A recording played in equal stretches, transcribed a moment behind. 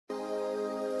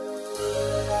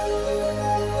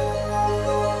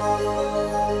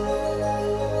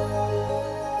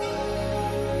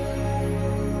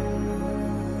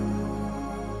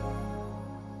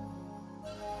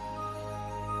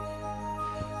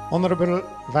Honorable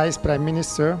Vice Prime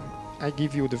Minister, I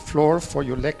give you the floor for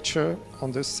your lecture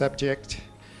on the subject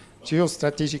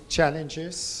Geostrategic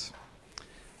Challenges,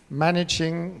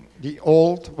 Managing the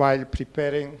Old while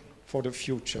Preparing for the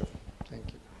Future.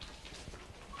 Thank you.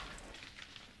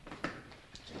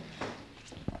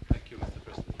 Thank you, Mr.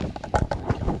 President.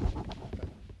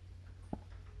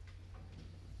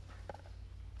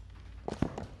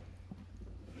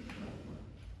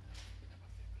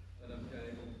 Madam Chair,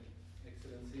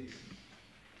 Excellencies,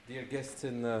 dear guests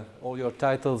in all your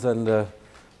titles and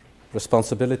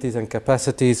responsibilities and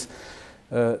capacities,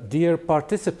 dear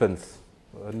participants,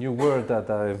 a new word that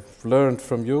I've learned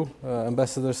from you,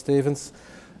 Ambassador Stevens.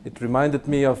 It reminded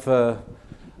me of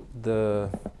the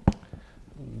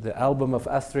album of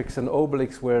Asterix and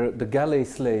Obelix, where the galley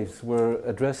slaves were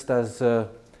addressed as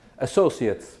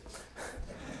associates.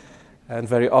 And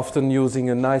very often using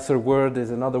a nicer word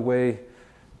is another way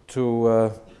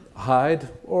to hide,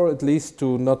 or at least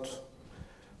to not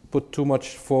put too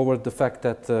much forward the fact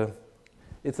that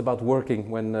it's about working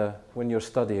when you're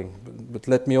studying. But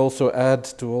let me also add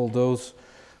to all those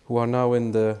who are now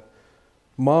in the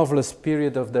marvelous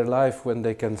period of their life when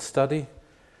they can study,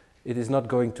 it is not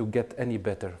going to get any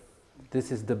better.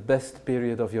 This is the best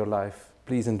period of your life.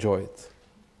 Please enjoy it.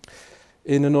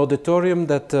 In an auditorium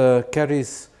that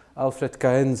carries Alfred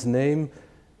Cahen's name,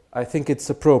 I think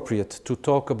it's appropriate to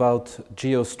talk about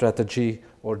geostrategy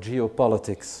or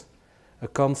geopolitics, a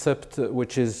concept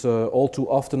which is all too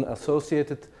often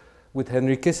associated with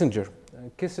Henry Kissinger.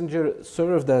 Kissinger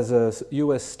served as a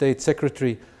US State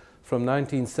Secretary from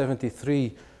 1973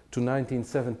 to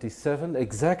 1977,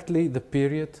 exactly the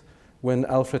period when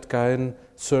Alfred Cahen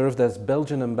served as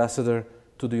Belgian ambassador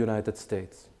to the United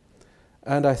States.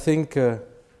 And I think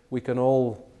we can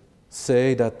all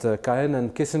say that Cahen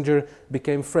and Kissinger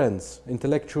became friends,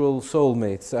 intellectual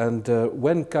soulmates, and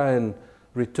when Cahen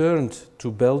returned to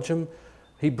Belgium,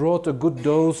 he brought a good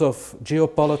dose of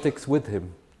geopolitics with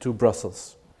him to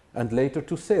Brussels, and later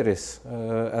to CERIS,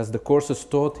 as the courses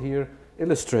taught here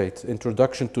illustrate: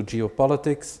 Introduction to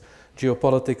Geopolitics,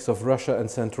 Geopolitics of Russia and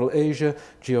Central Asia,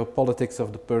 Geopolitics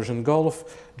of the Persian Gulf,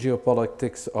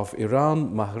 Geopolitics of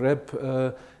Iran,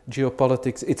 Maghreb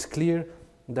geopolitics. It's clear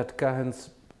that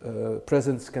Cahen's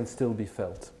presence can still be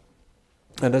felt.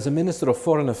 And as a Minister of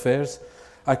Foreign Affairs,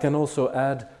 I can also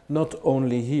add, not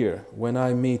only here, when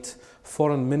I meet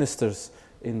foreign ministers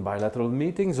in bilateral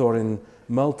meetings or in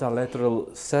multilateral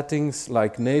settings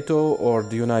like NATO or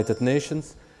the United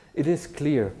Nations, it is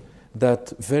clear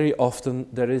that very often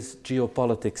there is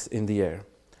geopolitics in the air.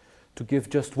 To give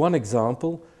just one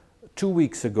example, 2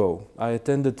 weeks ago I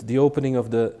attended the opening of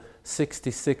the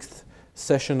 66th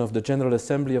session of the General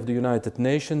Assembly of the United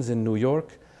Nations in New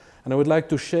York, and I would like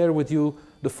to share with you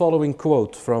the following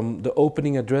quote from the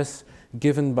opening address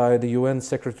given by the UN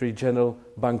Secretary General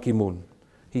Ban Ki-moon.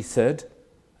 He said,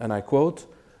 and I quote,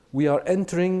 "We are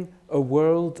entering a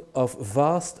world of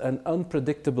vast and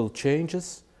unpredictable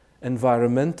changes,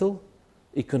 environmental,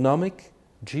 economic,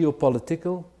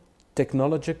 geopolitical,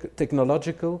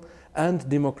 technological and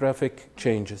demographic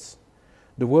changes.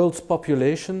 The world's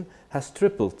population has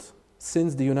tripled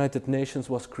since the United Nations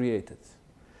was created,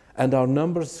 and our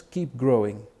numbers keep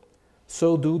growing.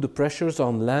 So do the pressures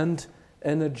on land,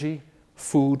 energy,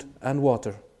 food and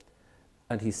water."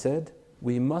 And he said,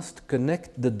 "We must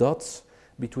connect the dots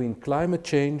between climate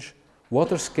change,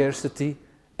 water scarcity,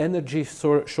 energy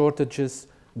shortages,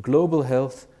 global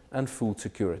health and food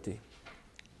security."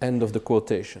 End of the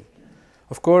quotation.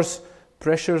 Of course,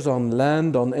 pressures on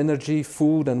land, on energy,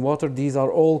 food and water, these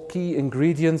are all key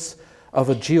ingredients of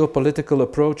a geopolitical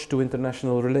approach to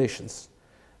international relations.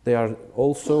 They are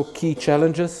also key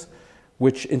challenges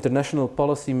which international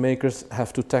policy makers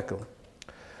have to tackle.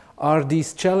 Are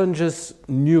these challenges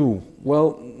new?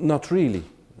 Well, not really.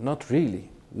 Not really.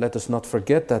 Let us not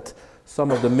forget that some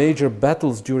of the major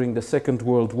battles during the Second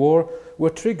World War were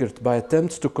triggered by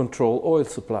attempts to control oil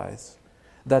supplies.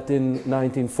 That in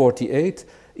 1948,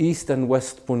 East and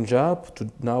West Punjab, to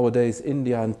nowadays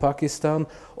India and Pakistan,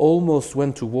 almost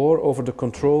went to war over the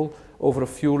control over a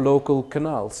few local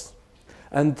canals.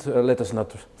 And let us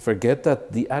not forget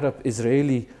that the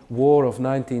Arab-Israeli War of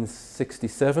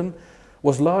 1967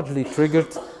 was largely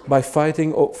triggered by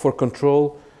fighting for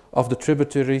control of the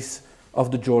tributaries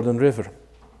of the Jordan River.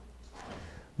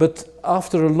 But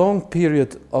after a long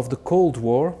period of the Cold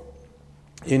War,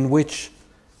 in which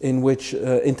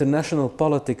international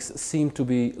politics seemed to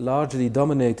be largely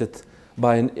dominated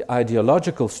by an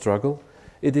ideological struggle,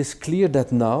 it is clear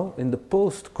that now, in the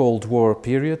post-Cold War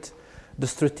period, the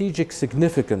strategic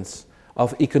significance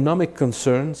of economic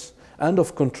concerns and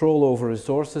of control over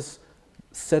resources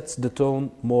sets the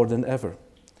tone more than ever.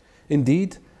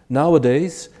 Indeed,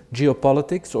 nowadays,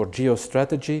 geopolitics or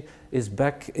geostrategy is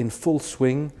back in full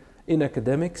swing in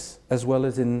academics as well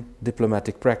as in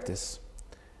diplomatic practice.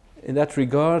 In that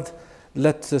regard,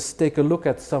 let us take a look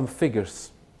at some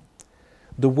figures.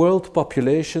 The world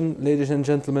population, ladies and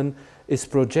gentlemen, is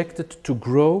projected to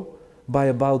grow by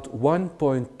about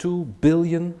 1.2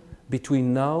 billion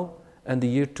between now and the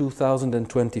year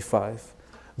 2025,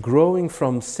 growing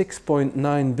from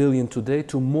 6.9 billion today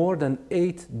to more than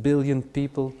 8 billion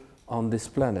people on this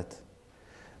planet.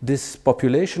 This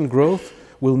population growth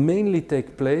will mainly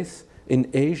take place in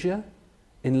Asia,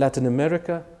 in Latin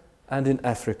America, and in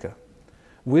Africa,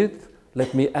 with,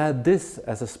 let me add this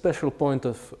as a special point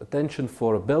of attention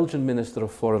for a Belgian Minister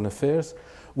of Foreign Affairs,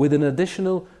 with an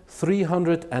additional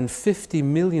 350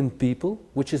 million people,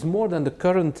 which is more than the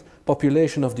current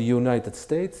population of the United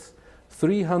States,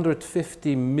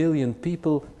 350 million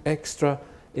people extra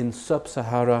in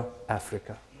sub-Sahara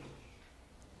Africa.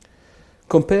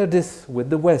 Compare this with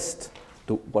the West,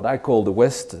 to what I call the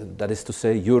West, that is to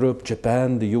say Europe,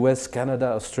 Japan, the US, Canada,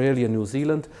 Australia, New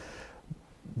Zealand.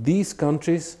 These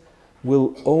countries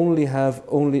will have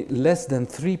only less than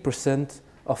 3%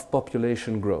 of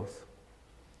population growth.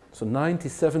 So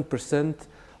 97%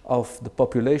 of the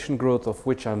population growth of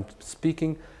which I'm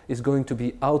speaking is going to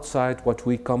be outside what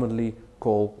we commonly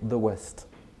call the West.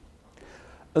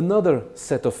 Another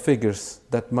set of figures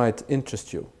that might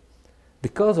interest you.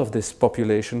 Because of this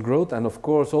population growth, and of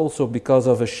course also because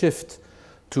of a shift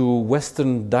to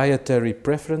Western dietary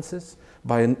preferences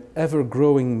by an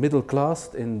ever-growing middle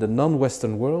class in the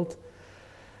non-Western world,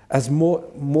 as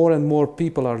more and more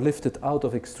people are lifted out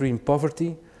of extreme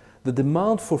poverty, the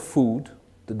demand for food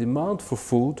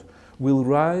will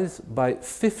rise by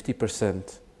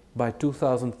 50% by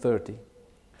 2030.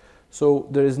 So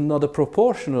there is not a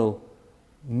proportional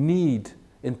need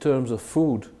in terms of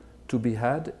food to be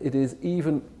had, it is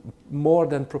even more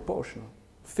than proportional.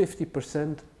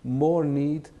 50% more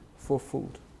need for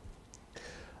food.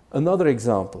 Another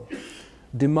example,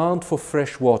 demand for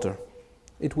fresh water.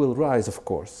 It will rise, of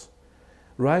course.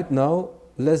 Right now,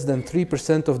 less than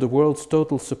 3% of the world's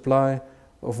total supply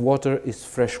of water is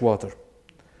fresh water.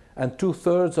 And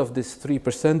 2/3 of this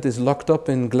 3% is locked up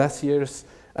in glaciers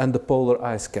and the polar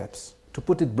ice caps. To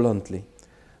put it bluntly,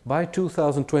 by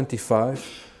 2025,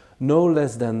 no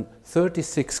less than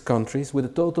 36 countries with a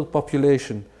total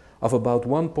population of about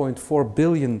 1.4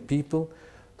 billion people,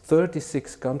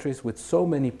 36 countries with so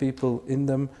many people in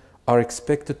them are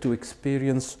expected to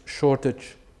experience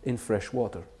shortage in fresh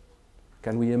water.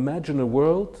 Can we imagine a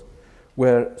world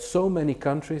where so many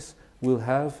countries will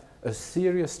have a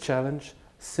serious challenge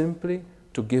simply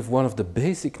to give one of the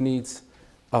basic needs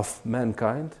of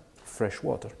mankind, fresh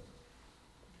water?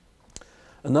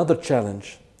 Another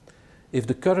challenge. If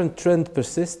the current trend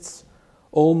persists,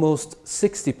 almost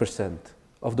 60%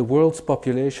 of the world's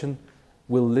population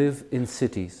will live in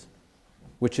cities,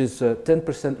 which is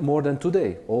 10% more than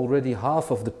today. Already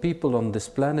half of the people on this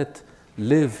planet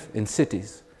live in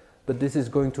cities, but this is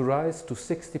going to rise to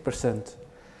 60%.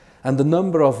 And the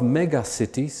number of mega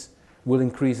cities will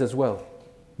increase as well,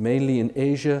 mainly in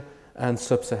Asia and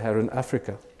sub-Saharan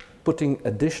Africa, putting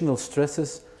additional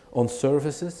stresses on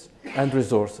services and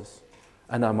resources.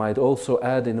 And I might also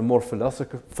add, in a more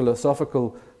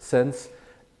philosophical sense,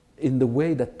 in the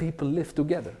way that people live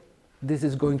together. This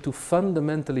is going to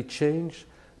fundamentally change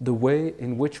the way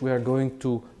in which we are going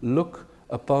to look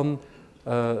upon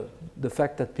the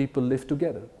fact that people live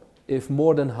together. If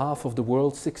more than half of the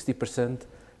world, 60%,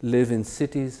 live in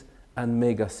cities and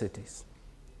mega cities.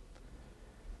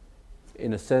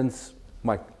 In a sense,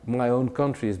 my own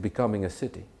country is becoming a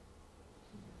city.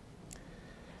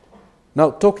 Now,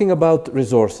 talking about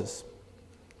resources.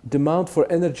 Demand for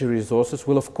energy resources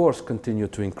will of course continue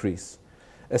to increase,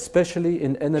 especially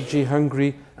in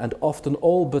energy-hungry and often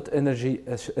all but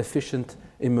energy-efficient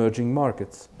emerging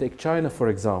markets. Take China, for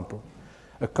example,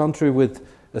 a country with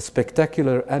a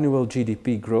spectacular annual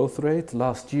GDP growth rate.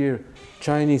 Last year,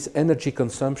 Chinese energy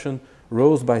consumption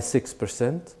rose by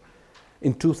 6%.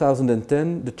 In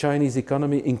 2010, the Chinese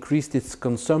economy increased its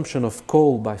consumption of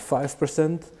coal by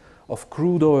 5%, of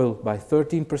crude oil by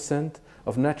 13%,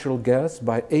 of natural gas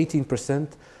by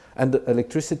 18%, and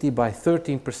electricity by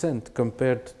 13%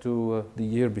 compared to the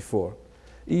year before.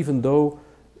 Even though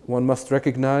one must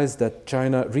recognize that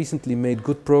China recently made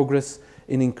good progress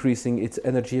in increasing its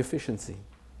energy efficiency.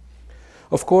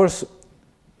 Of course,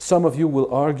 some of you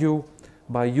will argue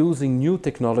by using new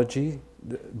technology,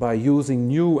 by using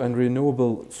new and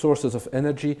renewable sources of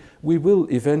energy, we will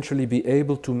eventually be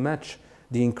able to match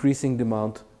the increasing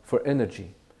demand for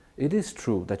energy. It is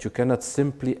true that you cannot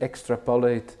simply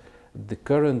extrapolate the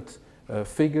current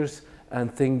figures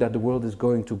and think that the world is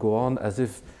going to go on as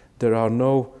if there are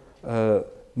no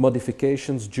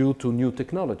modifications due to new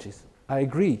technologies. I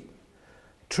agree.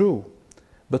 True.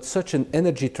 But such an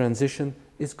energy transition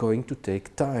is going to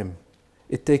take time.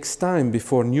 It takes time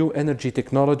before new energy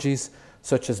technologies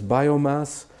such as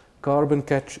biomass, carbon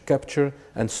capture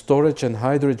and storage and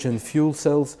hydrogen fuel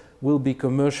cells will be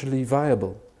commercially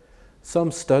viable.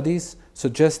 Some studies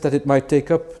suggest that it might take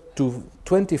up to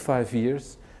 25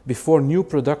 years before new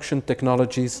production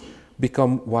technologies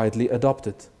become widely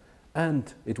adopted.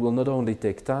 And it will not only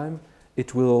take time,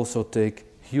 it will also take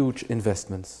huge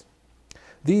investments.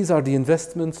 These are the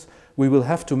investments we will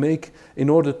have to make in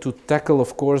order to tackle,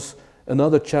 of course,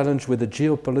 another challenge with a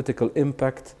geopolitical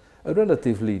impact, a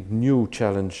relatively new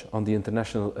challenge on the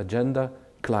international agenda,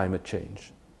 climate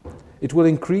change. It will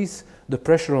increase the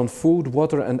pressure on food,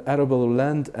 water and arable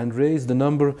land and raise the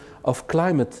number of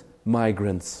climate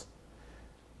migrants,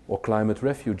 or climate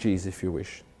refugees if you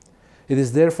wish. It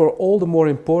is therefore all the more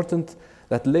important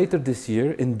that later this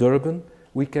year in Durban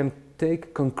we can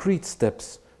take concrete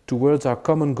steps towards our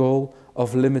common goal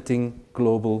of limiting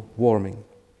global warming.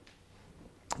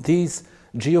 These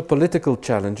geopolitical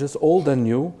challenges, old and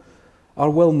new, are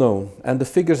well known, and the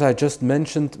figures I just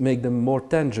mentioned make them more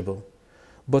tangible.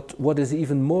 But what is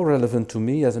even more relevant to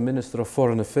me as a Minister of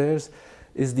Foreign Affairs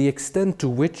is the extent to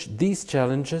which these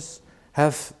challenges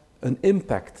have an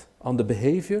impact on the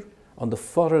behavior, on the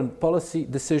foreign policy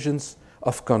decisions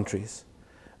of countries.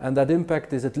 And that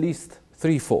impact is at least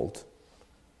threefold.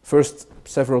 First,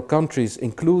 several countries,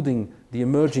 including the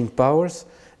emerging powers,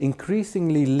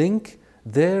 increasingly link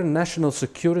their national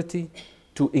security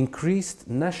to increased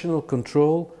national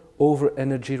control over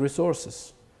energy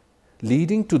resources,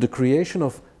 leading to the creation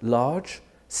of large,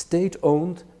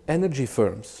 state-owned energy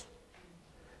firms.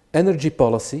 Energy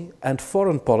policy and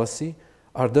foreign policy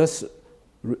are thus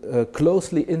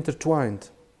closely intertwined.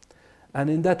 And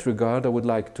in that regard, I would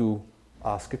like to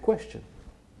ask a question.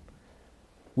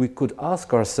 We could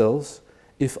ask ourselves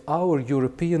if our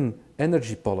European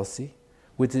energy policy,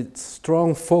 with its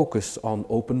strong focus on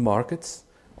open markets,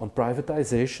 on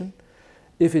privatization,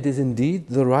 if it is indeed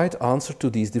the right answer to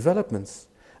these developments,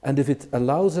 and if it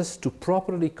allows us to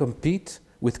properly compete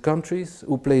with countries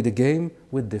who play the game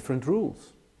with different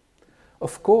rules.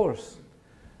 Of course,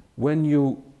 when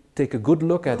you take a good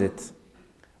look at it,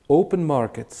 open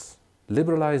markets,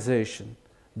 liberalization,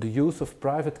 the use of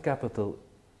private capital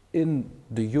in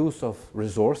the use of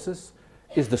resources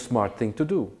is the smart thing to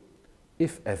do,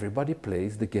 if everybody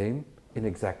plays the game in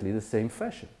exactly the same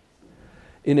fashion.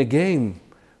 In a game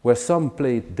where some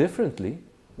play it differently,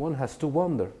 one has to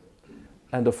wonder.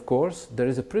 And of course, there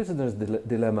is a prisoner's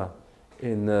dilemma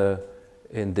in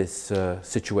this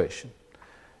situation.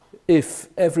 If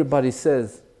everybody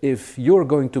says, if you're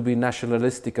going to be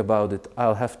nationalistic about it,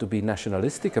 I'll have to be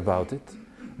nationalistic about it,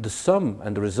 the sum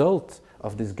and the result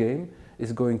of this game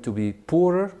is going to be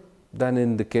poorer than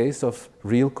in the case of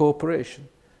real cooperation.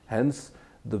 Hence,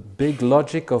 the big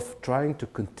logic of trying to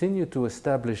continue to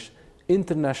establish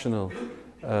international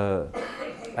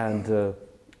and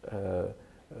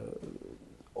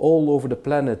all over the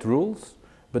planet rules,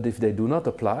 but if they do not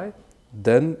apply,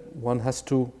 then one has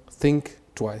to think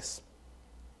twice.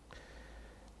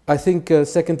 I think,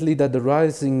 secondly, that the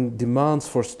rising demands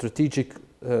for strategic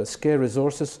scarce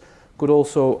resources could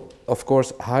also, of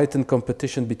course, heighten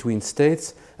competition between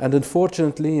states, and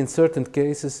unfortunately, in certain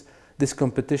cases, this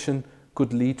competition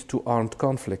could lead to armed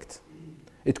conflict.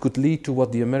 It could lead to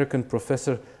what the American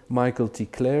professor Michael T.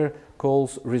 Clare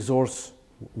calls resource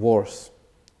wars.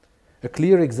 A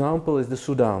clear example is the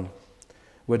Sudan,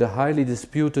 where the highly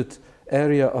disputed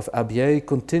area of Abyei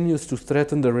continues to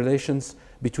threaten the relations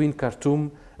between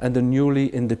Khartoum and the newly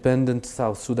independent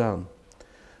South Sudan.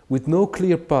 With no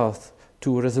clear path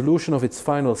to a resolution of its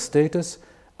final status,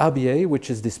 Abyei,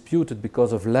 which is disputed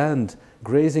because of land,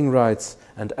 grazing rights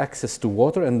and access to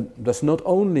water, and thus not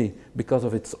only because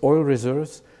of its oil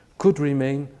reserves, could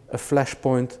remain a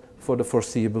flashpoint for the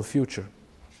foreseeable future.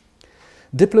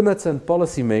 Diplomats and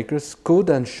policymakers could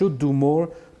and should do more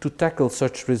to tackle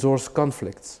such resource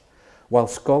conflicts, while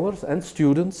scholars and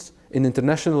students in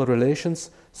international relations,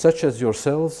 such as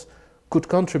yourselves, could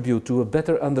contribute to a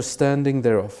better understanding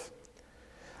thereof.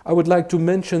 I would like to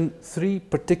mention three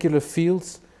particular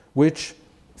fields which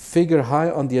figure high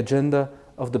on the agenda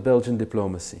of the Belgian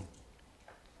diplomacy.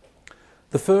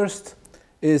 The first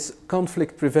is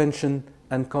conflict prevention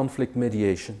and conflict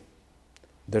mediation.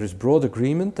 There is broad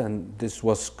agreement, and this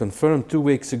was confirmed 2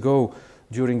 weeks ago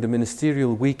during the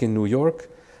Ministerial Week in New York,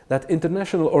 that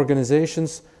international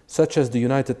organizations such as the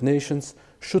United Nations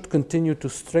should continue to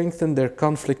strengthen their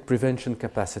conflict prevention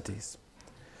capacities.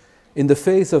 In the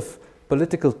face of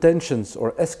political tensions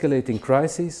or escalating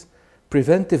crises,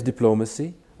 preventive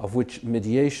diplomacy, of which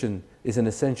mediation is an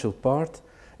essential part,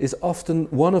 is often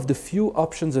one of the few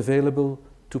options available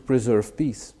to preserve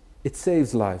peace. It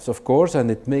saves lives, of course, and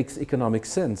it makes economic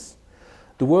sense.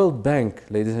 The World Bank,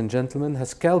 ladies and gentlemen,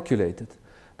 has calculated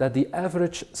that the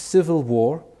average civil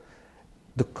war,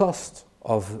 the cost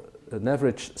of an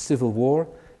average civil war,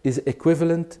 is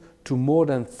equivalent to more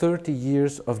than 30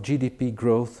 years of GDP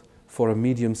growth for a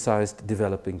medium-sized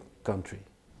developing country.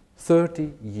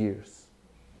 30 years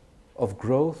of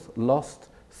growth lost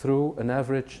through an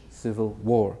average civil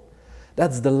war.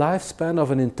 That's the lifespan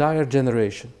of an entire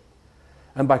generation.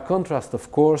 And by contrast,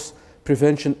 of course,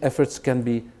 prevention efforts can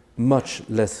be much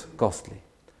less costly.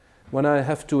 When I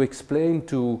have to explain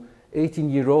to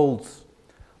 18-year-olds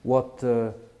what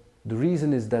the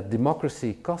reason is that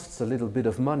democracy costs a little bit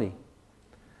of money,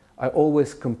 I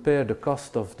always compare the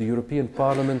cost of the European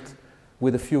Parliament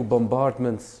with a few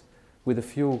bombardments, with a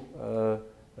few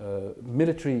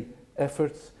military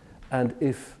efforts, and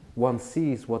if one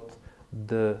sees what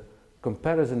the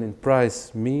comparison in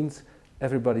price means,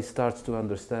 everybody starts to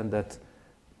understand that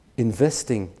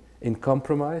investing in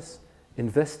compromise,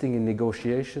 investing in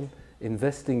negotiation,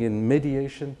 investing in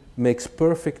mediation makes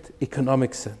perfect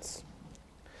economic sense.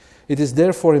 It is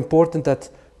therefore important that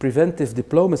preventive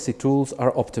diplomacy tools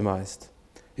are optimized.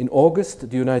 In August,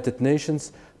 the United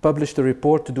Nations published a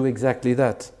report to do exactly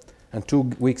that, and 2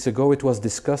 weeks ago it was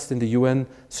discussed in the UN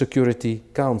Security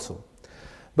Council.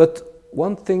 But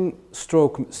one thing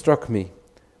struck me.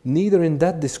 Neither in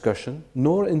that discussion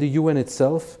nor in the UN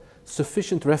itself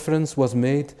sufficient reference was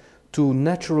made to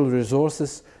natural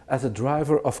resources as a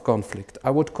driver of conflict.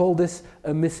 I would call this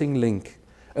a missing link,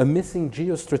 a missing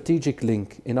geostrategic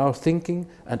link in our thinking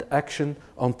and action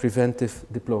on preventive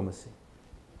diplomacy.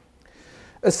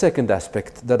 A second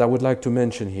aspect that I would like to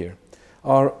mention here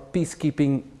are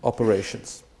peacekeeping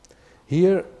operations.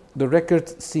 Here the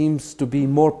record seems to be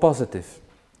more positive.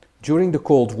 During the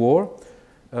Cold War,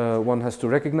 one has to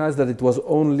recognize that it was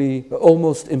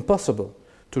almost impossible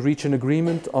to reach an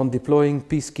agreement on deploying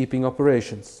peacekeeping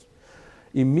operations.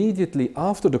 Immediately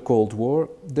after the Cold War,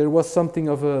 there was something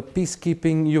of a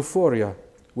peacekeeping euphoria,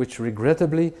 which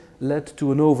regrettably led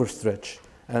to an overstretch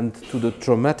and to the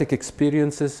traumatic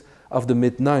experiences of the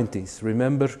mid-90s.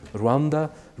 Remember Rwanda,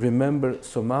 remember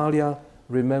Somalia,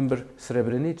 remember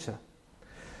Srebrenica.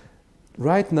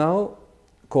 Right now,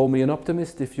 call me an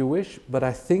optimist if you wish, but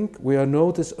I think we are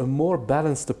notice a more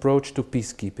balanced approach to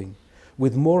peacekeeping,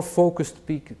 with more focused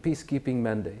peacekeeping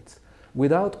mandates,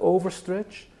 without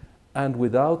overstretch and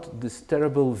without this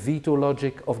terrible veto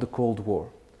logic of the Cold War.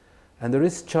 And there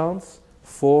is chance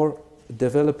for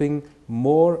developing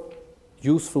more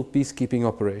useful peacekeeping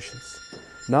operations.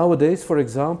 Nowadays, for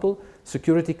example,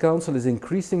 Security Council is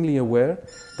increasingly aware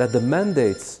that the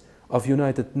mandates of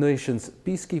United Nations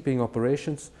peacekeeping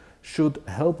operations should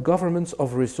help governments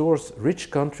of resource-rich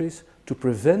countries to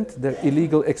prevent their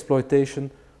illegal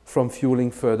exploitation from fueling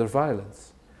further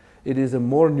violence. It is a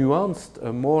more nuanced,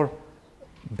 a more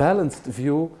balanced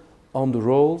view on the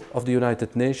role of the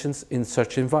United Nations in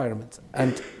such environments,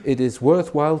 and it is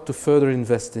worthwhile to further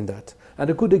invest in that. And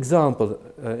a good example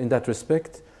in that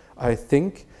respect, I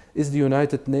think, is the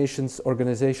United Nations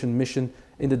Organization mission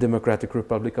in the Democratic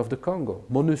Republic of the Congo,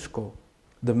 MONUSCO,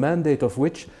 the mandate of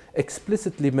which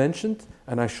explicitly mentioned,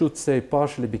 and I should say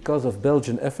partially because of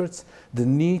Belgian efforts, the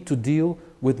need to deal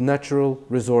with natural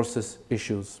resources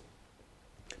issues.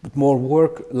 But more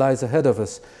work lies ahead of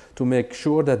us to make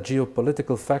sure that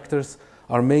geopolitical factors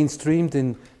are mainstreamed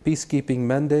in peacekeeping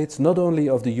mandates, not only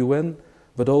of the UN,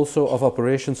 but also of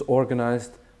operations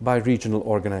organized by regional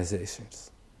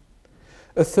organizations.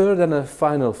 A third and a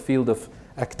final field of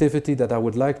activity that I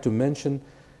would like to mention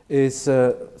is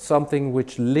something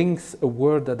which links a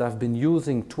word that I've been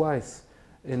using twice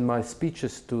in my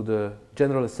speeches to the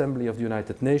General Assembly of the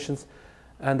United Nations,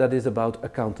 and that is about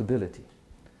accountability.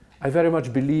 I very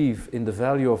much believe in the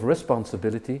value of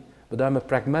responsibility, but I'm a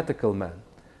pragmatical man.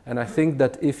 And I think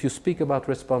that if you speak about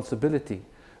responsibility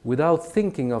without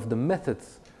thinking of the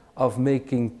methods of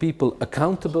making people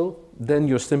accountable, then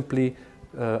you're simply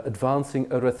advancing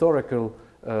a rhetorical,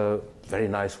 very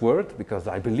nice word, because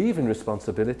I believe in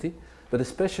responsibility, but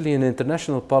especially in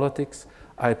international politics,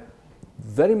 I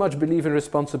very much believe in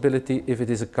responsibility if it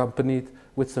is accompanied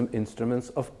with some instruments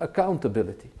of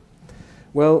accountability.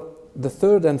 Well, the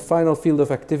third and final field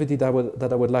of activity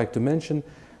that I would like to mention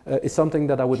is something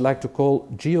that I would like to call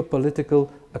geopolitical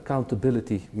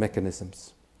accountability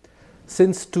mechanisms.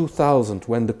 Since 2000,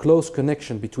 when the close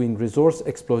connection between resource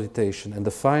exploitation and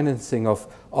the financing of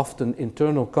often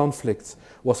internal conflicts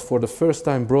was for the first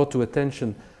time brought to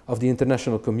attention of the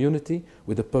international community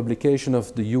with the publication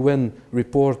of the UN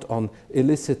report on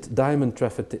illicit diamond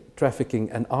trafficking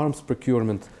and arms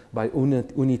procurement by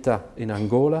UNITA in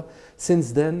Angola,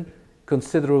 since then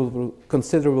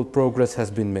considerable progress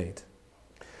has been made.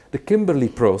 The Kimberley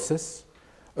process,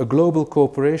 a global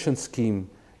cooperation scheme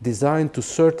designed to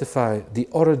certify the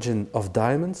origin of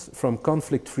diamonds from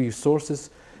conflict-free sources,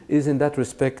 is in that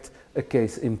respect a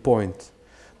case in point.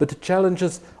 But the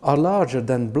challenges are larger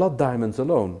than blood diamonds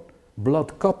alone.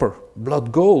 Blood copper,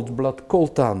 blood gold, blood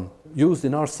coltan used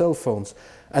in our cell phones,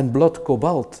 and blood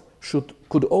cobalt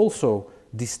could also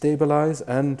destabilize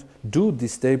and do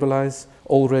destabilize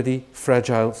already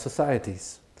fragile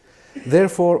societies.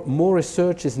 Therefore, more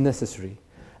research is necessary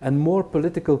and more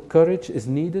political courage is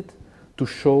needed to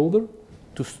shoulder,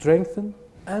 to strengthen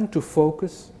and to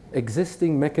focus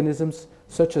existing mechanisms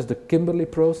such as the Kimberley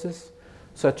process,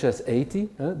 such as EITI,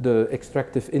 the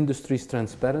Extractive Industries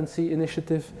Transparency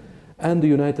Initiative, and the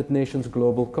United Nations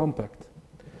Global Compact.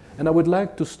 And I would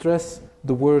like to stress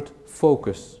the word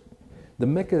focus. The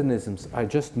mechanisms I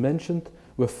just mentioned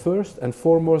were first and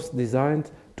foremost designed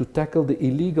to tackle the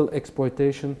illegal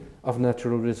exploitation of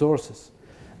natural resources.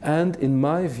 And in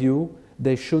my view,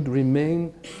 they should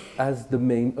remain as the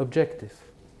main objective.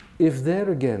 If there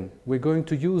again we're going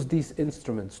to use these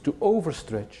instruments to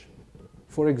overstretch,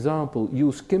 for example,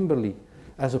 use Kimberley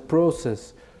as a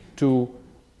process to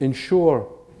ensure,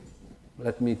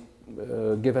 let me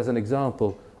give as an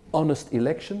example, honest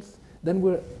elections, then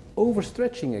we're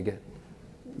overstretching again.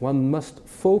 One must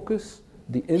focus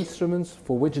the instruments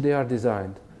for which they are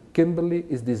designed. Kimberley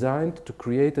is designed to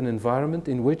create an environment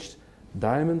in which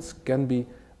diamonds can be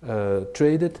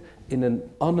traded in an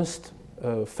honest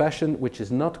fashion, which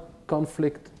is not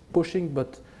conflict pushing,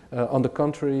 but on the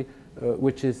contrary,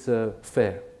 which is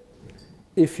fair.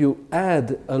 If you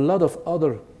add a lot of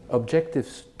other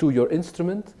objectives to your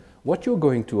instrument, what you're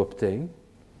going to obtain,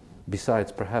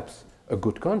 besides perhaps a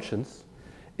good conscience,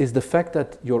 is the fact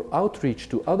that your outreach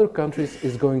to other countries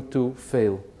is going to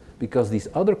fail, because these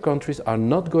other countries are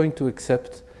not going to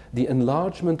accept the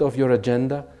enlargement of your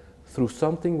agenda through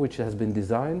something which has been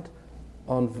designed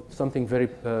on something very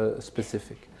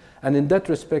specific. And in that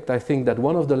respect, I think that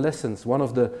one of the lessons, one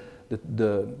of the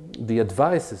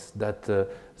advices that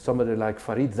somebody like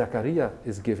Farid Zakaria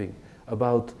is giving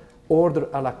about order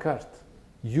à la carte,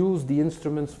 use the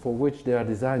instruments for which they are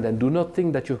designed, and do not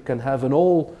think that you can have an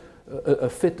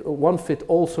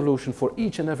one-fit-all solution for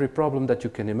each and every problem that you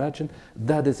can imagine.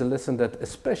 That is a lesson that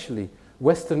especially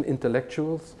Western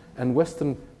intellectuals and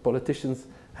Western politicians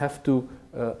have to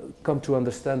come to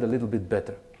understand a little bit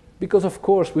better. Because of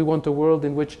course we want a world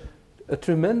in which a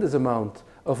tremendous amount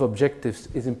of objectives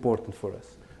is important for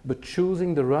us. But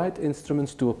choosing the right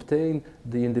instruments to obtain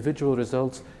the individual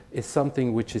results is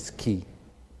something which is key.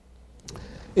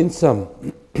 In sum,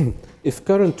 if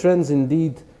current trends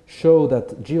indeed show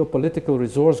that geopolitical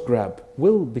resource grab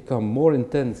will become more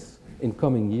intense in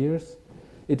coming years,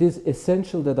 it is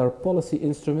essential that our policy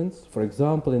instruments, for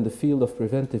example in the field of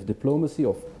preventive diplomacy,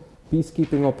 of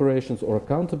peacekeeping operations or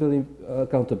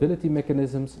accountability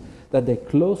mechanisms, that they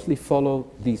closely follow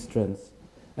these trends.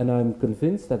 And I'm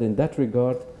convinced that in that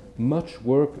regard, much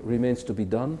work remains to be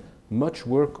done, much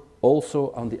work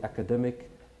also on the academic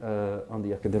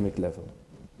level.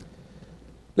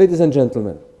 Ladies and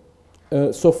gentlemen,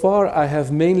 so far I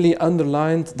have mainly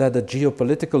underlined that the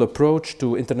geopolitical approach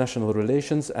to international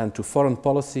relations and to foreign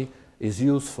policy is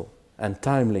useful and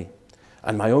timely.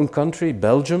 And my own country,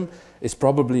 Belgium, is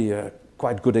probably a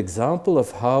quite good example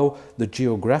of how the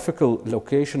geographical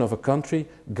location of a country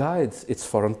guides its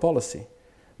foreign policy.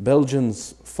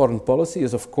 Belgium's foreign policy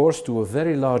is of course to a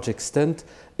very large extent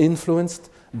influenced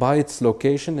by its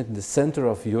location in the center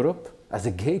of Europe, as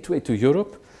a gateway to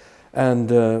Europe, and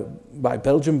by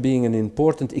Belgium being an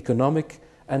important economic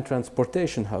and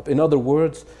transportation hub. In other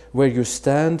words, where you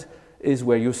stand is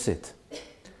where you sit.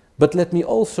 But let me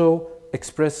also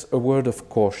express a word of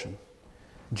caution.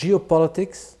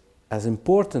 Geopolitics, as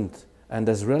important and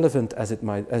as relevant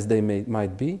as they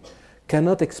might be,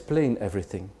 cannot explain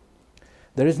everything.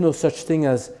 There is no such thing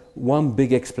as one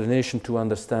big explanation to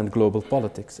understand global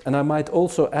politics. And I might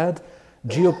also add,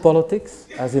 geopolitics,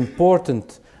 as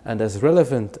important and as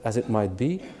relevant as it might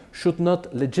be, should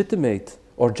not legitimate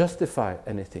or justify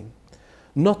anything.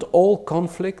 Not all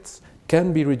conflicts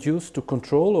can be reduced to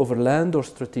control over land or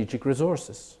strategic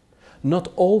resources.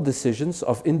 Not all decisions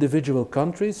of individual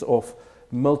countries, of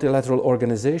multilateral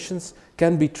organizations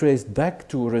can be traced back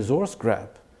to a resource grab.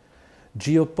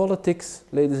 Geopolitics,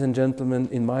 ladies and gentlemen,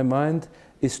 in my mind,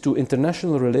 is to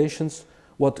international relations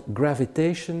what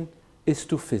gravitation is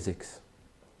to physics.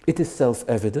 It is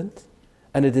self-evident,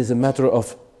 and it is a matter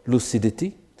of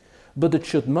lucidity, but it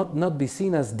should not be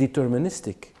seen as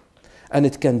deterministic, and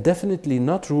it can definitely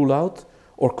not rule out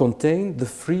or contain the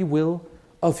free will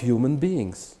of human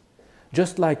beings.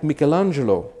 Just like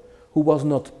Michelangelo, who was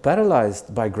not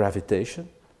paralyzed by gravitation,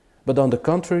 but on the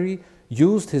contrary,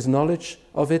 used his knowledge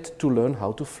of it to learn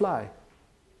how to fly.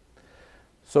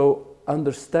 So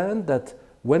understand that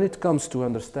when it comes to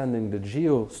understanding the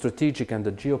geostrategic and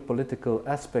the geopolitical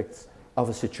aspects of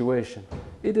a situation,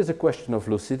 it is a question of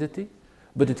lucidity,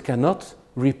 but it cannot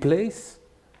replace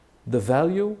the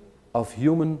value of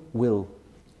human will.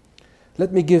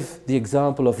 Let me give the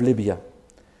example of Libya.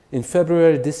 In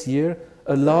February this year,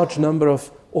 a large number of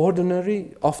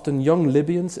ordinary, often young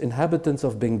Libyans, inhabitants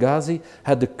of Benghazi,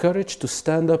 had the courage to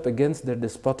stand up against their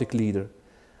despotic leader.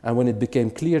 And when it became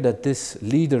clear that this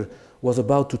leader was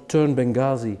about to turn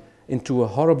Benghazi into a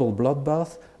horrible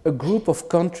bloodbath, a group of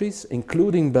countries,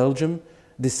 including Belgium,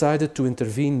 decided to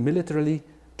intervene militarily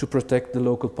to protect the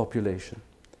local population.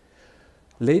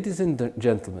 Ladies and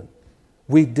gentlemen,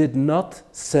 we did not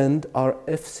send our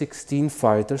F-16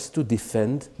 fighters to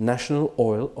defend national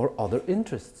oil or other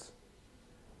interests.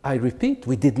 I repeat,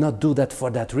 we did not do that for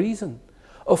that reason.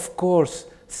 Of course,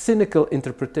 cynical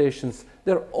interpretations,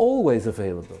 they're always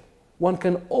available. One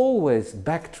can always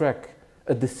backtrack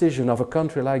a decision of a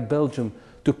country like Belgium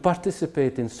to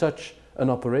participate in such an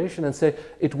operation and say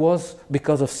it was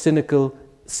because of cynical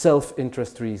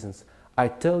self-interest reasons. I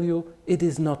tell you, it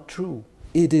is not true.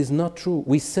 It is not true.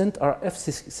 We sent our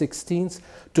F-16s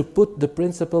to put the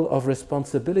principle of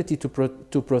responsibility to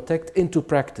protect into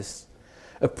practice.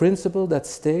 A principle that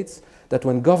states that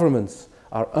when governments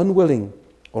are unwilling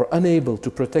or unable to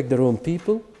protect their own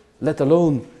people, let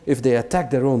alone if they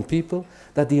attack their own people,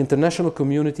 that the international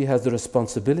community has the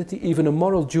responsibility, even a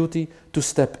moral duty, to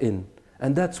step in.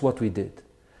 And that's what we did.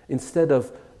 Instead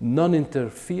of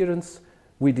non-interference,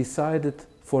 we decided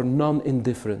for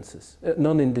non-indifference.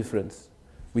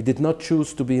 We did not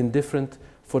choose to be indifferent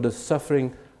for the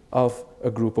suffering of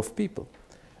a group of people.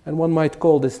 And one might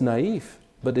call this naive,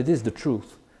 but it is the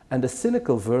truth. And the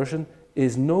cynical version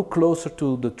is no closer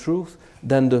to the truth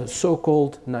than the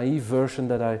so-called naive version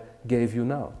that I gave you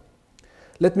now.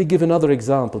 Let me give another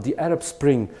example, the Arab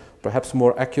Spring, perhaps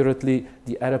more accurately,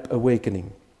 the Arab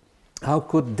Awakening. How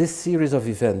could this series of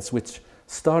events, which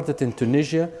started in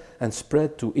Tunisia and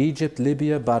spread to Egypt,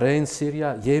 Libya, Bahrain,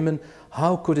 Syria, Yemen,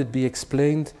 how could it be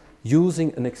explained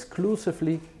using an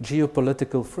exclusively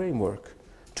geopolitical framework?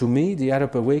 To me, the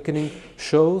Arab Awakening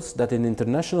shows that in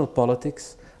international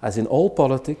politics, as in all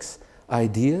politics,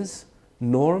 ideas,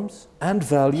 norms, and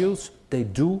values, they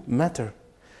do matter.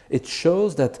 It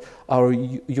shows that our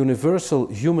universal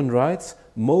human rights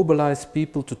mobilize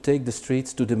people to take the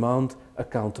streets to demand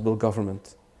accountable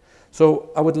government. So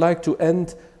I would like to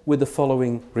end with the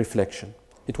following reflection.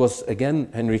 It was again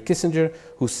Henry Kissinger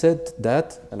who said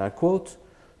that, and I quote,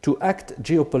 "To act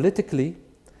geopolitically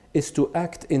is to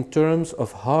act in terms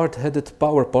of hard-headed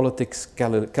power politics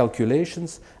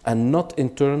calculations and not in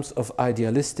terms of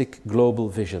idealistic global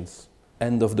visions."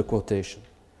 End of the quotation.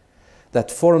 That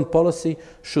foreign policy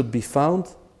should be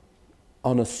found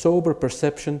on a sober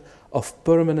perception of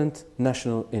permanent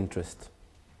national interest.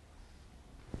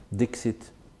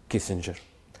 Dixit Kissinger.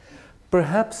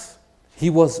 Perhaps he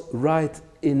was right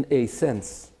in a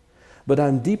sense, but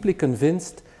I'm deeply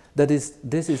convinced that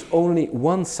this is only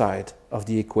one side of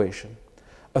the equation.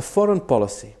 A foreign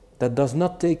policy that does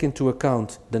not take into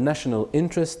account the national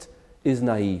interest is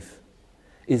naive,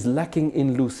 is lacking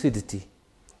in lucidity.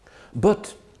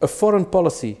 But a foreign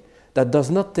policy that does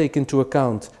not take into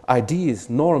account ideas,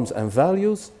 norms, and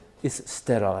values is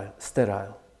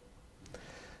sterile.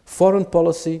 Foreign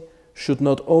policy should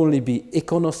not only be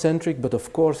econocentric, but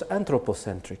of course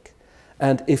anthropocentric.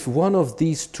 And if one of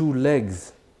these two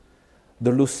legs,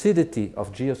 the lucidity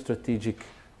of geostrategic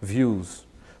views,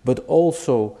 but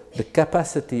also the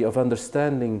capacity of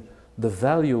understanding the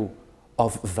value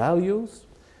of values,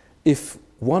 if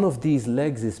one of these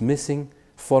legs is missing,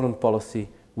 foreign policy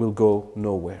will go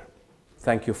nowhere.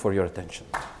 Thank you for your attention.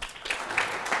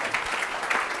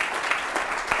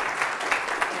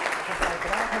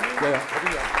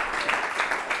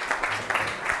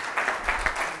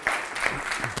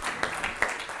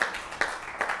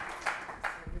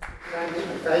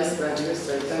 Vice Prime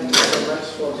Minister, thank you so much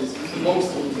for this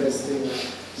most interesting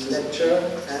lecture,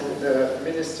 and the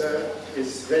Minister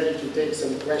is ready to take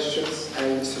some questions.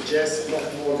 I suggest not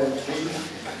more than 3.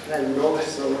 And I will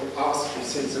also ask you,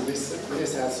 since the minister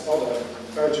has other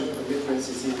urgent commitments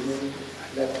this evening,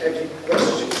 that every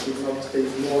question would not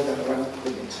take more than 1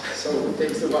 minute. So who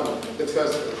takes the first one?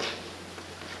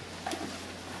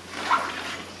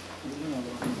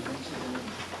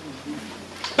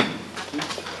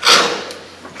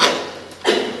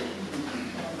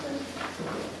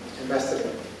 Ambassador.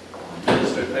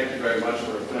 Minister, thank you very much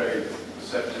for a very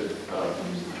receptive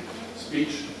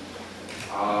speech.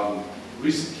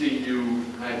 Recently you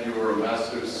had your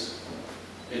ambassadors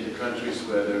in the countries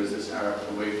where there is this Arab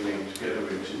awakening together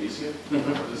with Tunisia.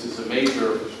 This is a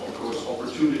major, of course,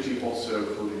 opportunity also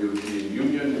for the European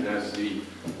Union, as the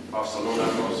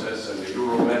Barcelona process and the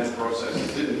Euromed process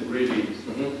didn't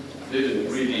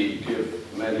really give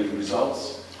many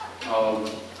results.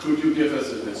 Could you give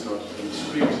us, if it's not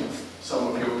indiscreet, some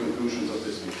of your conclusions of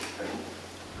this meeting? Thank you.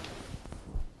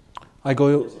 I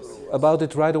go about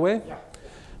it right away? Yeah.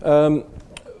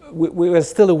 We are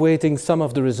still awaiting some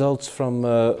of the results from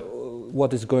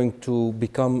what is going to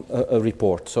become a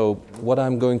report. So what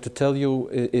I'm going to tell you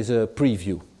is a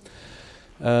preview.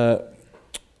 Let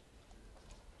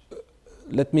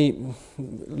me,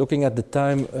 looking at the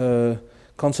time,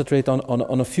 concentrate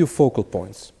on a few focal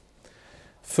points.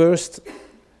 First,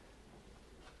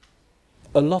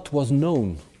 a lot was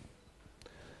known.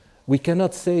 We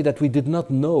cannot say that we did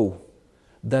not know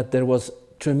that there was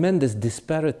tremendous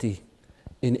disparity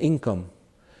in income.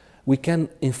 We can,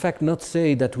 in fact, not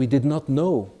say that we did not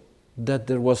know that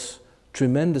there was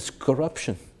tremendous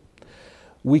corruption.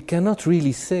 We cannot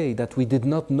really say that we did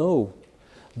not know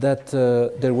that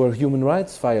there were human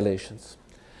rights violations.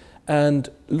 And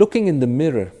looking in the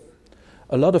mirror,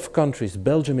 a lot of countries,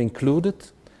 Belgium included,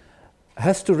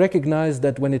 has to recognize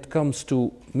that when it comes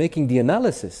to making the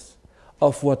analysis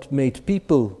of what made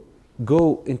people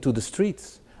go into the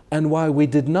streets, and why we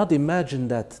did not imagine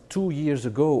that 2 years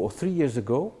ago or 3 years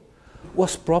ago,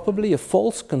 was probably a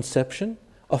false conception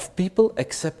of people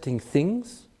accepting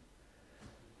things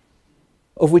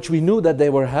of which we knew that they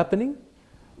were happening,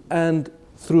 and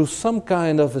through some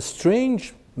kind of a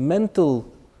strange mental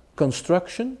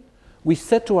construction, we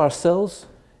said to ourselves,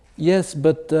 yes,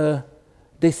 but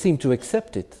they seem to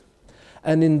accept it.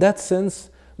 And in that sense,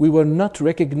 we were not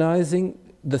recognizing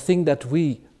the thing that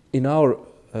we, in our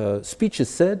speeches,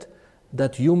 said,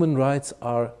 that human rights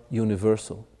are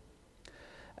universal.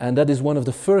 And that is one of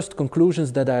the first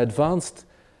conclusions that I advanced.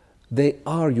 They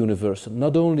are universal.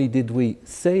 Not only did we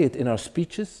say it in our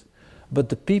speeches, but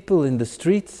the people in the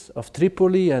streets of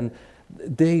Tripoli, and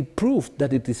they proved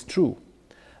that it is true.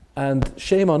 And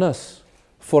shame on us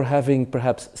for having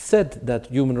perhaps said that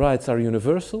human rights are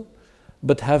universal,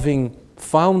 but having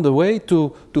found a way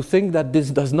to think that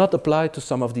this does not apply to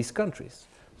some of these countries.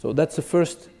 So that's the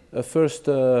first let's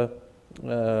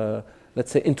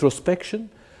say, introspection,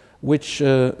 which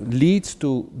leads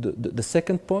to the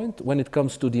second point. When it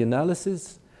comes to the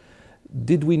analysis,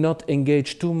 did we not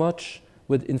engage too much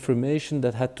with information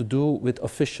that had to do with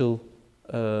official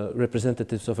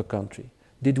representatives of a country?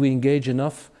 Did we engage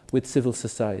enough with civil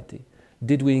society?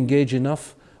 Did we engage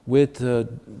enough with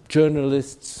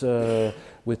journalists,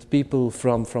 with people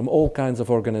from all kinds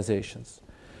of organizations?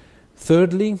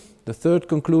 Thirdly, the third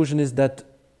conclusion is that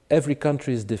every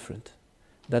country is different.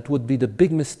 That would be the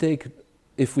big mistake,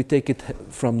 if we take it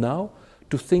from now,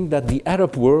 to think that the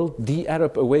Arab world, the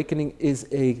Arab awakening, is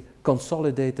a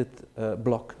consolidated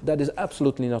bloc. That is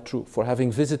absolutely not true. For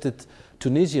having visited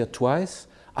Tunisia twice,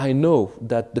 I know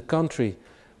that the country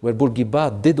where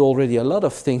Bourguiba did already a lot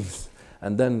of things,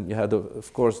 and then you had,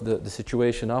 of course, the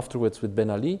situation afterwards with Ben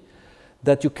Ali,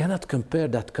 that you cannot compare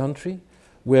that country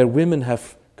where women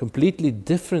have completely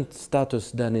different status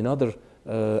than in other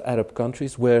Arab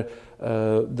countries, where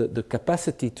the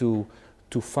capacity to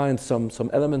find some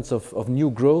elements of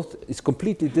new growth is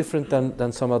completely different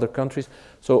than some other countries.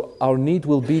 So our need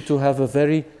will be to have a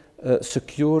very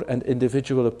secure and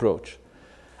individual approach.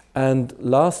 And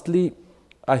lastly,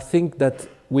 I think that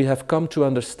we have come to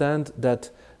understand that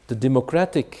the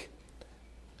democratic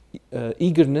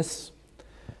eagerness,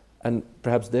 and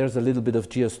perhaps there's a little bit of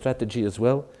geostrategy as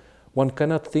well, one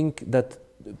cannot think that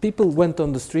people went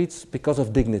on the streets because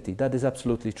of dignity. That is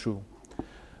absolutely true.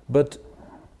 But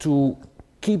to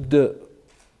keep the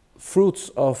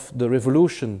fruits of the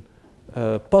revolution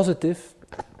positive,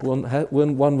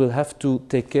 one will have to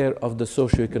take care of the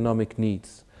socio-economic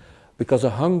needs. Because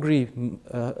a hungry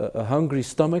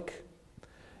stomach,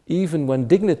 even when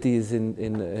dignity is in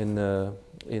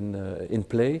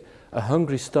play, a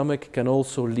hungry stomach can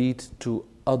also lead to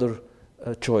other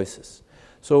choices.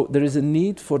 So there is a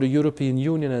need for the European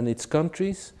Union and its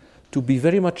countries to be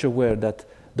very much aware that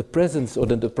the presence or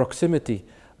the proximity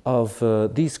of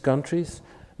these countries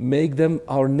make them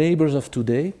our neighbors of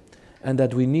today, and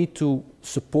that we need to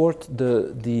support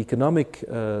the economic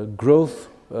growth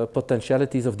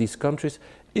potentialities of these countries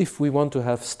if we want to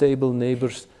have stable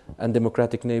neighbors and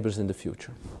democratic neighbors in the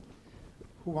future.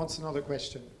 Who wants another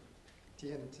question?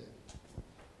 TNT.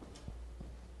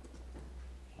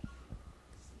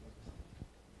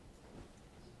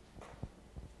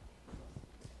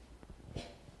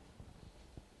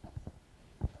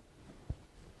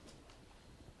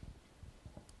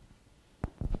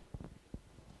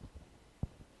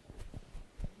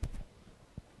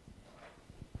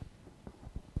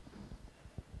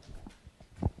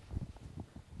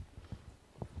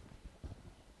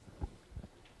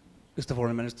 Mr.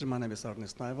 Foreign Minister, my name is Arne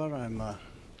Snævar.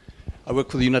 I work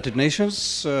for the United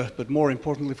Nations, but more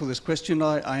importantly for this question,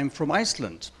 I am from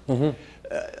Iceland. Mm-hmm.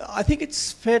 I think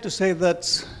it's fair to say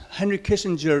that Henry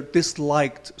Kissinger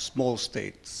disliked small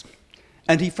states,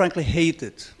 and he frankly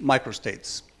hated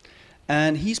microstates.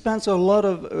 And he spends a lot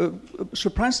of,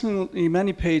 surprisingly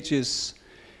many pages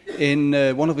in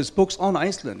one of his books on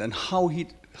Iceland and how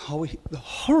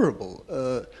horrible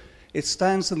it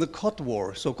stands in the Cod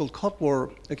War, so-called Cod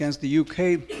War against the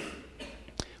UK,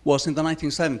 was in the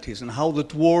 1970s, and how the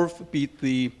dwarf beat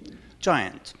the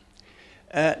giant.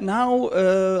 Now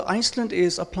Iceland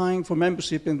is applying for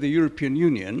membership in the European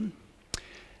Union,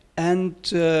 and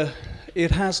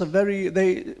it has a very,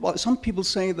 well, some people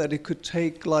say that it could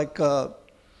take like,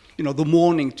 the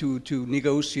morning to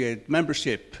negotiate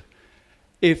membership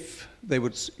if they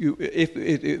would,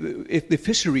 if the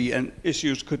fishery and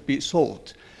issues could be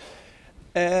solved.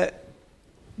 It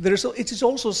is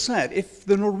also said if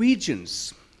the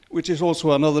Norwegians, which is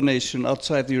also another nation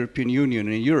outside the European Union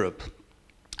in Europe,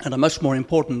 and a much more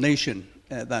important nation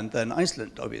than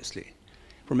Iceland, obviously,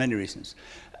 for many reasons.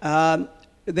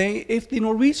 If the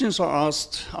Norwegians are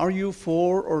asked, are you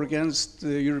for or against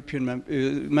the European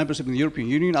membership in the European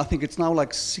Union, I think it's now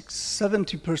like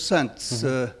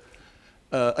 70%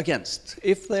 against.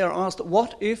 If they are asked,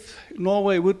 what if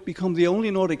Norway would become the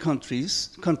only Nordic country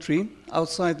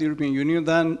outside the European Union,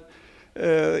 then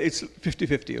it's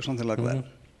 50-50 or something like that.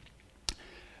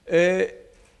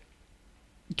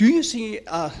 Do you see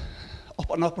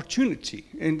an opportunity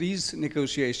in these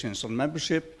negotiations on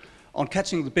membership, on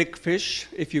catching the big fish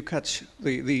if you catch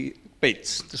the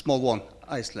baits, the small one,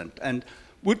 Iceland? And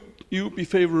would you be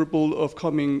favorable of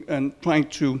coming and trying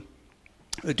to,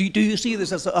 do you see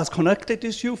this as a connected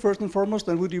issue first and foremost,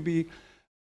 and would you be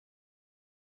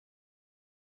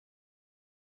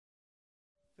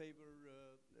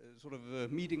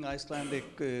meeting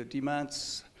Icelandic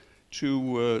demands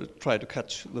to try to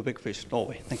catch the big fish in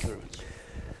Norway? Thank you very much.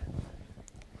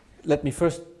 Let me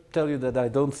first tell you that I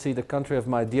don't see the country of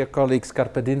my dear colleague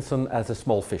Skarpedinson as a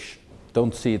small fish.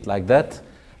 Don't see it like that,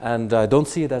 and I don't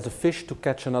see it as a fish to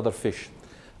catch another fish.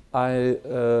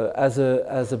 As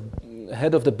a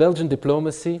head of the Belgian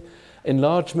diplomacy,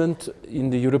 enlargement in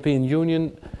the European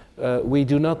Union, we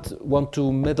do not want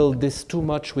to meddle this too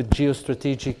much with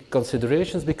geostrategic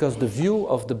considerations, because the view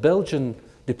of the Belgian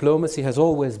diplomacy has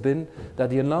always been that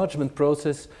the enlargement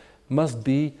process must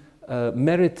be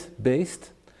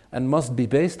merit-based and must be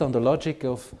based on the logic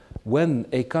of when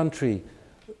a country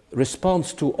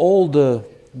responds to all the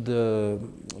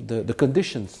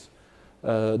conditions,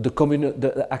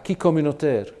 the acquis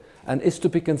communautaire, and is to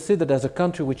be considered as a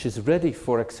country which is ready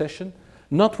for accession,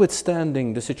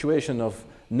 notwithstanding the situation of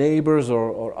neighbors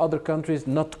or other countries,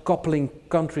 not coupling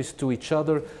countries to each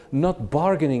other, not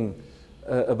bargaining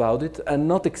about it, and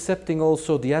not accepting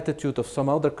also the attitude of some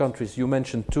other countries, you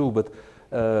mentioned two, but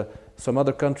some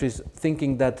other countries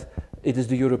thinking that it is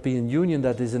the European Union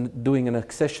that is doing an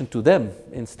accession to them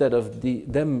instead of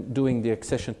them doing the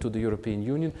accession to the European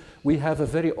Union. We have a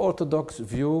very orthodox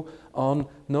view on,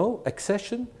 no,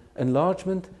 accession,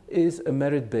 enlargement is a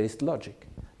merit-based logic.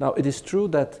 Now, it is true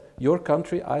that your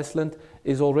country, Iceland,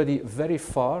 is already very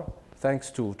far,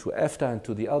 thanks to EFTA and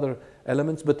to the other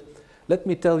elements, but let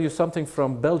me tell you something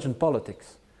from Belgian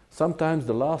politics. Sometimes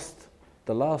the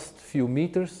last few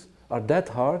meters are that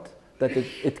hard that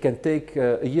it can take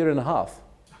a year and a half.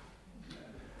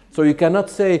 So you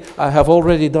cannot say, I have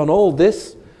already done all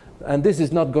this, and this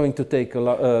is not going to take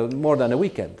more than a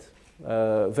weekend.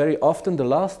 Very often the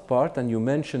last part, and you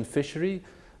mentioned fishery,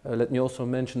 let me also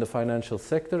mention the financial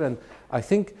sector, and I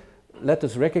think let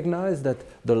us recognize that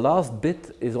the last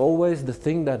bit is always the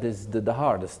thing that is the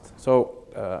hardest. So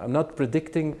I'm not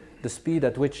predicting the speed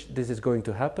at which this is going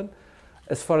to happen.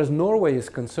 As far as Norway is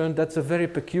concerned, that's a very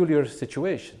peculiar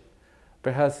situation.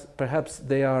 Perhaps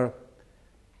they are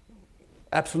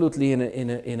absolutely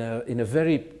in a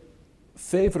very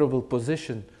favorable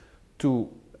position to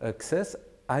access.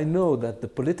 I know that the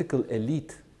political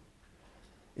elite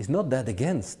is not that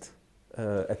against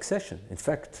accession. In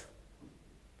fact,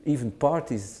 even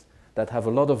parties that have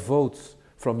a lot of votes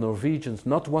from Norwegians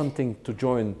not wanting to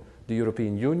join the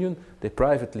European Union, they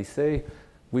privately say,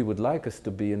 we would like us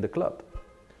to be in the club.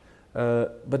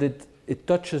 But it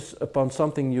touches upon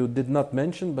something you did not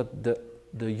mention, but the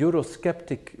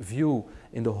Eurosceptic view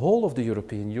in the whole of the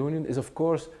European Union is, of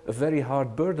course, a very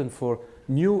hard burden for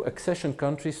new accession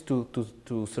countries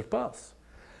to surpass.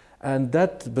 And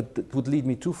that, but it would lead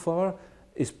me too far,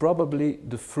 is probably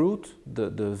the fruit, the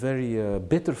very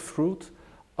bitter fruit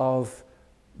of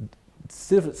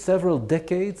several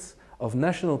decades of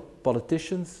national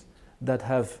politicians that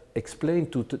have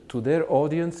explained to their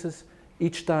audiences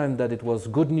each time that it was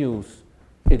good news,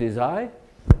 it is I.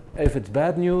 If it's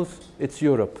bad news, it's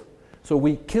Europe. So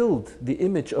we killed the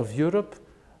image of Europe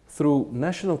through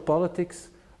national politics,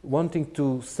 wanting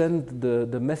to send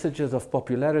the messages of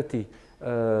popularity,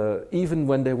 even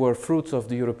when they were fruits of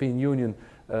the European Union,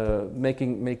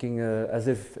 making as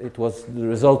if it was the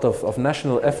result of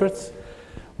national efforts,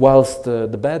 whilst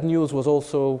the bad news was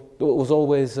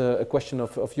always a question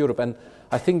of Europe. And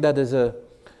I think that is a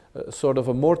sort of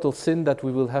a mortal sin that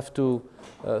we will have to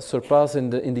surpass in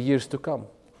the years to come.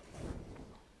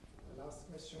 Last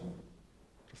question,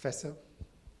 Professor.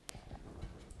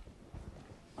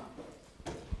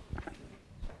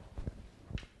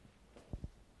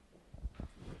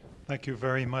 Thank you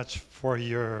very much for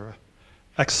your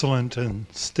excellent and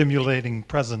stimulating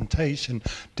presentation.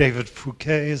 David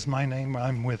Fouquet is my name.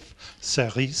 I'm with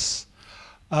CERIS.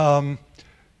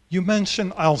 You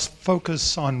mentioned, I'll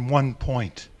focus on one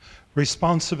point,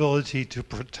 responsibility to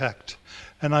protect.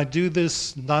 And I do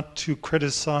this not to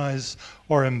criticize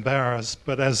or embarrass,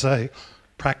 but as a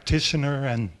practitioner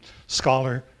and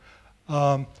scholar,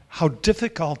 how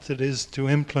difficult it is to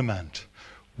implement.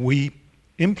 We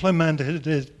implemented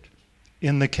it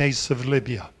in the case of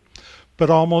Libya, but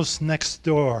almost next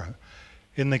door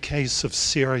in the case of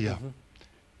Syria.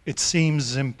 It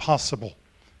seems impossible,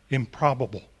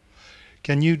 improbable.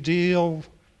 Can you deal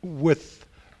with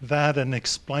that and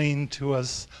explain to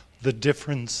us the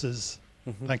differences?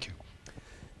 Thank you.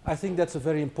 I think that's a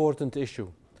very important issue.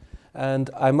 And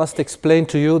I must explain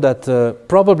to you that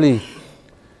probably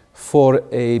for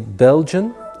a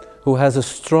Belgian who has a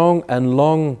strong and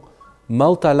long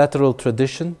multilateral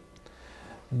tradition,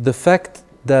 the fact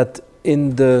that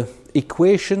in the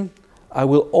equation I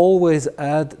will always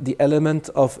add the element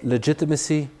of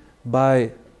legitimacy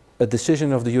by a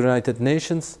decision of the United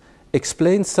Nations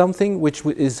explains something which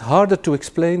is harder to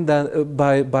explain than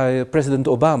by President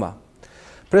Obama.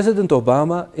 President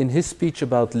Obama, in his speech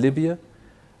about Libya,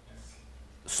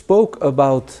 spoke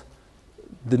about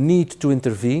the need to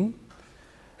intervene,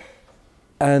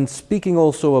 and speaking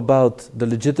also about the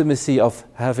legitimacy of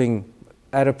having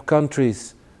Arab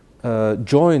countries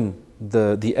join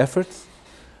the efforts,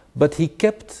 but he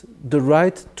kept the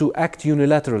right to act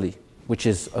unilaterally, which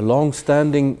is a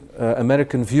long-standing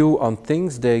American view on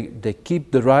things. They keep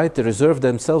the right, they reserve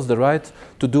themselves the right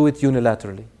to do it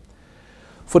unilaterally.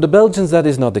 For the Belgians, that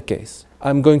is not the case.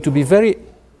 I'm going to be very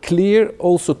clear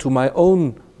also to my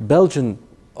own Belgian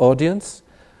audience.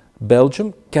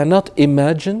 Belgium cannot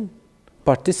imagine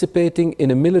participating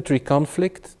in a military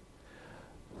conflict,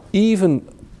 even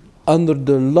under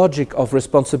the logic of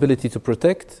responsibility to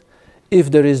protect,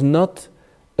 if there is not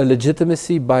a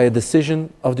legitimacy by a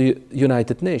decision of the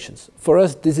United Nations. For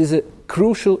us, this is a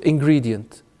crucial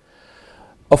ingredient.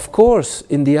 Of course,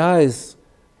 in the eyes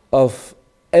of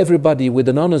everybody with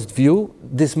an honest view,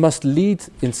 this must lead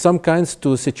in some kinds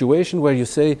to a situation where you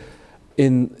say,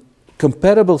 in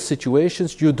comparable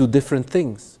situations, you do different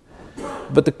things.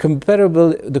 But the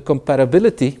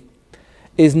comparability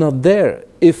is not there.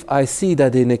 If I see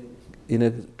that in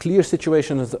a clear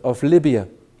situation of Libya,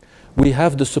 we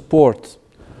have the support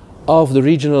of the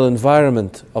regional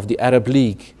environment of the Arab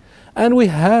League, and we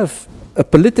have a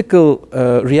political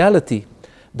reality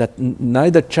that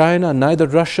neither China, neither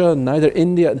Russia, neither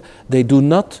India, they do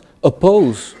not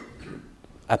oppose.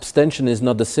 Abstention is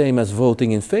not the same as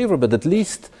voting in favor, but at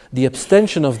least the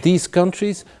abstention of these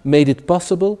countries made it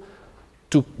possible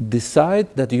to decide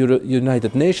that the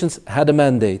United Nations had a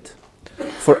mandate.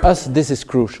 For us, this is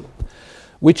crucial.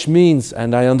 Which means,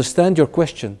 and I understand your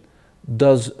question,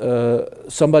 does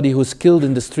somebody who's killed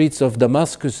in the streets of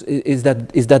Damascus, is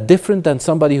that different than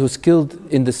somebody who's killed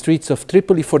in the streets of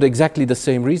Tripoli for exactly the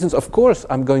same reasons? Of course,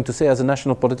 I'm going to say as a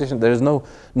national politician, there is no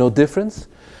difference.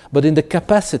 But in the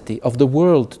capacity of the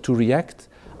world to react,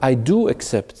 I do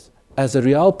accept, as a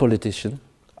real politician,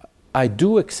 I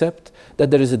do accept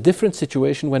that there is a different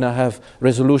situation when I have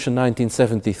Resolution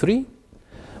 1973,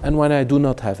 and when I do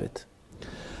not have it.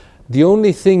 The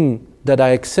only thing that I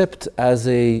accept as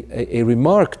a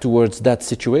remark towards that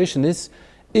situation is,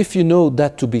 if you know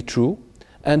that to be true,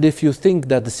 and if you think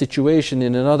that the situation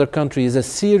in another country is as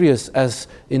serious as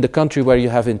in the country where you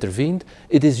have intervened,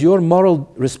 it is your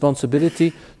moral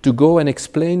responsibility to go and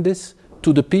explain this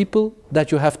to the people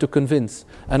that you have to convince.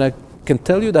 And I can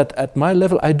tell you that at my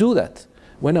level, I do that.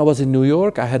 When I was in New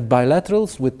York, I had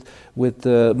bilaterals with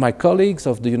my colleagues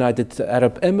of the United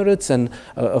Arab Emirates and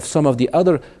of some of the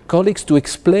other colleagues to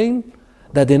explain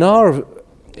that in our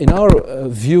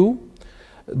view,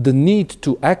 the need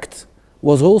to act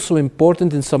was also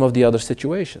important in some of the other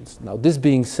situations. Now, this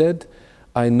being said,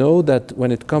 I know that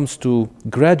when it comes to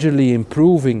gradually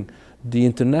improving the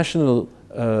international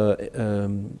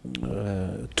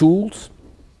tools,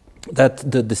 that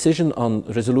the decision on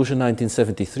Resolution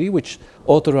 1973, which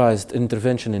authorized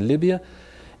intervention in Libya,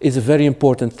 is a very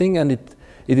important thing, and it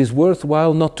is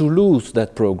worthwhile not to lose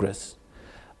that progress.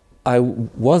 I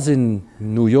was in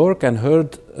New York and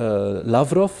heard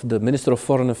Lavrov, the Minister of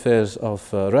Foreign Affairs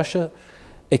of Russia,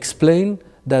 explain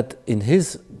that in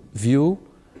his view,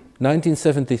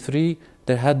 1973,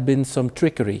 there had been some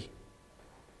trickery.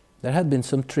 There had been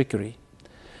some trickery.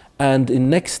 And in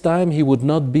next time, he would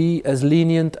not be as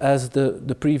lenient as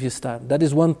the previous time. That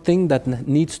is one thing that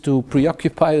needs to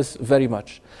preoccupy us very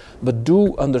much. But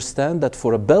do understand that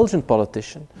for a Belgian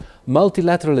politician,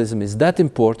 multilateralism is that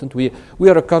important. We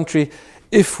are a country,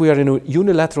 if we are in a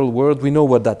unilateral world, we know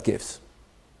what that gives.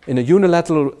 In a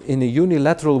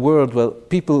unilateral world where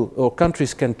people or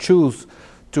countries can choose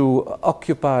to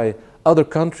occupy other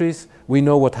countries, we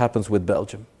know what happens with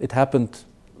Belgium. It happened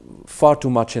far too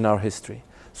much in our history.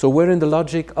 So we're in the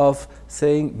logic of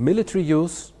saying military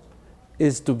use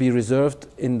is to be reserved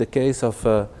in the case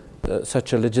of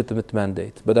such a legitimate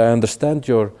mandate. But I understand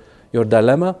your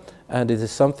dilemma, and it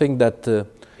is something that,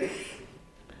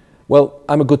 well,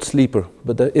 I'm a good sleeper,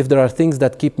 but if there are things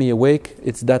that keep me awake,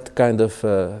 it's that kind of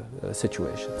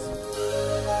situations.